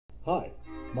Hi,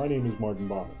 my name is Martin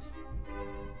Bomas.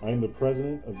 I am the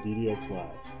president of DDX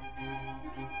Labs.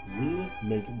 We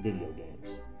make video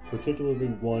games, particularly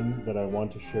one that I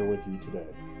want to share with you today,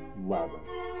 Labyrinth.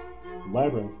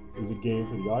 Labyrinth is a game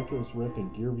for the Oculus Rift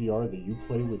and Gear VR that you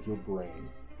play with your brain.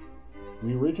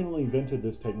 We originally invented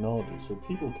this technology so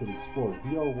people could explore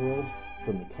VR worlds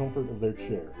from the comfort of their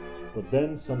chair, but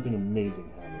then something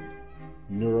amazing happened: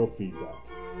 neurofeedback.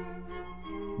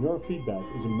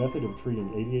 Neurofeedback is a method of treating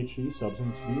ADHD,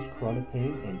 substance abuse, chronic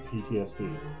pain, and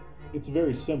PTSD. It's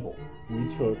very simple. We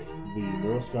took the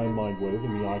NeuroSky Mindwave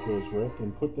and the Oculus Rift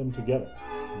and put them together.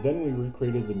 Then we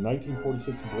recreated the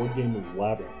 1946 board game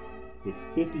Labyrinth, with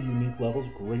 50 unique levels,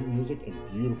 great music,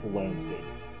 and beautiful landscape.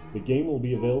 The game will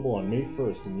be available on May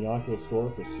 1st in the Oculus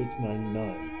Store for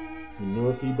 $6.99. The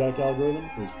neurofeedback algorithm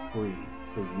is free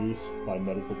for use by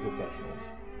medical professionals.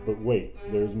 But wait,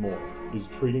 there's more. Is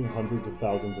treating hundreds of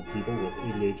thousands of people with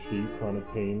ADHD, chronic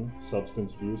pain,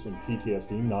 substance abuse, and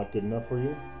PTSD not good enough for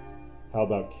you? How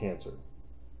about cancer?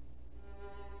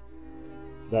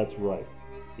 That's right.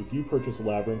 If you purchase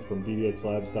Labyrinth from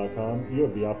ddxlabs.com, you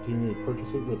have the opportunity to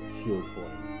purchase it with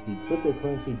CureCoin, the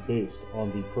cryptocurrency based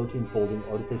on the protein folding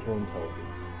artificial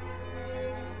intelligence.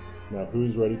 Now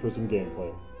who's ready for some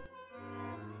gameplay?